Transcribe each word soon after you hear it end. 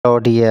Hello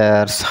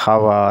dears,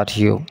 how are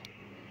you?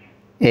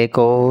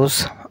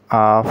 Echoes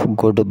of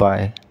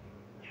goodbye.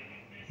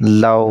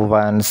 Love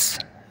once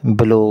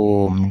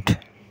bloomed,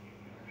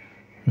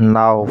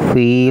 now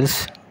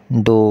feels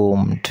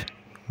doomed,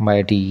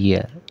 my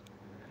dear.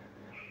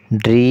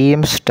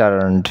 Dreams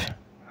turned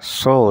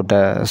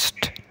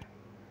sawdust,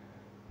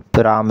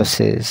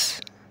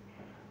 promises,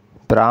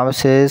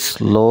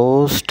 promises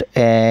lost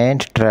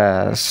and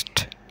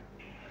trust.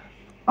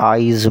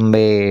 Eyes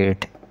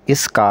made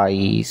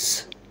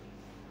skies.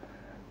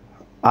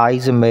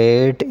 Eyes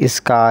made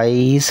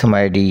skies,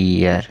 my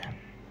dear.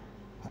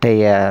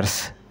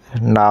 Tears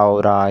now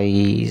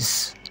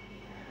rise.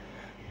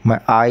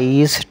 My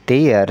eyes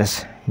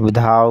tears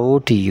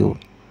without you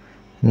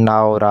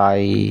now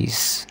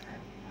rise.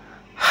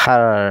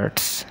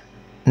 Hearts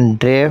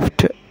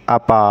drift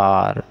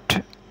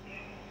apart.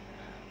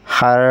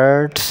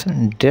 Hearts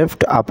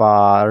drift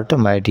apart,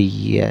 my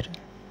dear.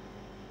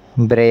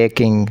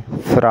 Breaking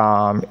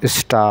from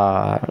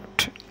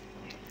start.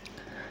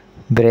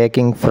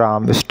 Breaking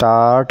from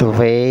start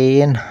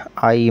when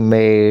I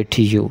met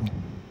you.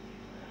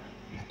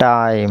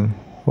 Time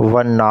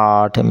one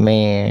not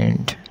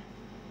meant.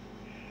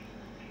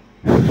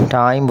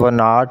 Time one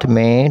not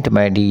meant,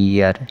 my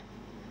dear.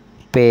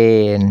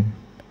 Pain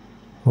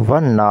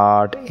one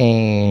not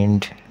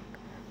end.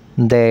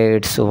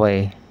 That's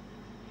why.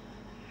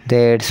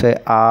 That's why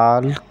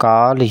I'll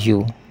call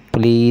you.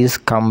 Please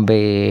come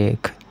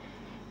back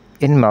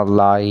in my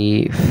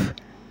life.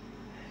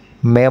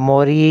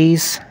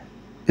 Memories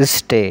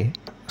stay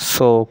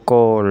so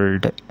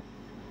cold.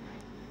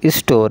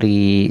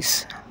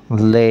 Stories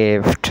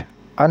left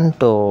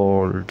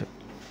untold.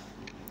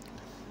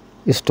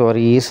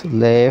 Stories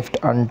left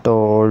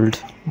untold,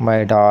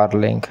 my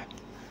darling,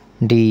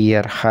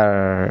 dear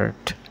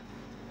heart.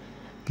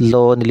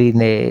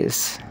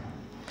 Loneliness,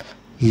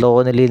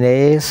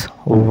 loneliness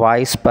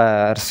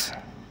whispers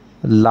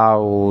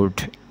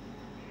loud,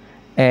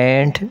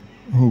 and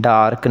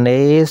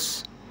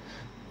darkness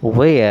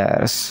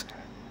wears,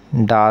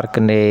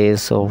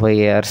 darkness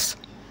wears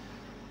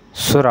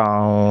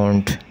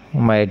surround,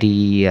 my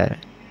dear.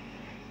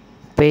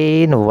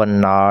 Pain will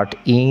not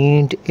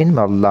end in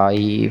my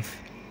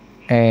life,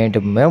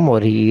 and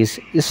memories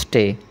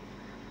stay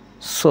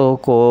so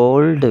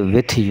cold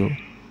with you.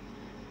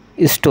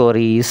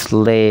 Stories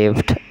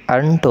left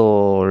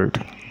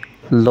untold,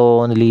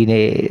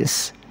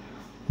 loneliness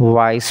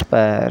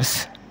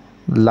whispers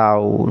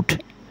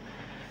loud,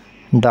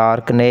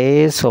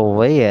 darkness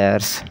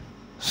wears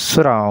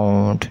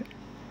surround.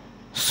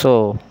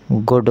 So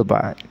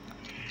goodbye.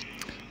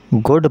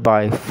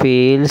 Goodbye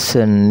feels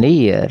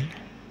near,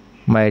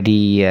 my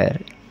dear.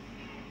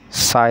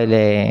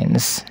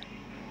 Silence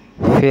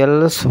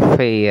feels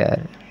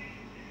fair.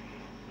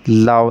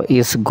 Love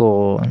is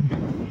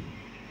gone.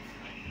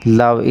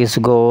 Love is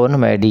gone,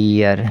 my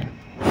dear.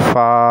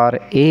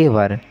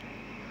 Forever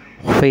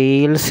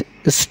feels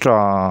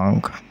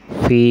strong.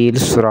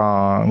 Feels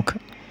strong.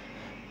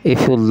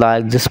 If you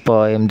like this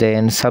poem,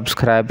 then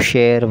subscribe,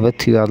 share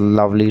with your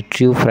lovely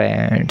true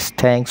friends.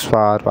 Thanks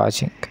for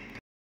watching.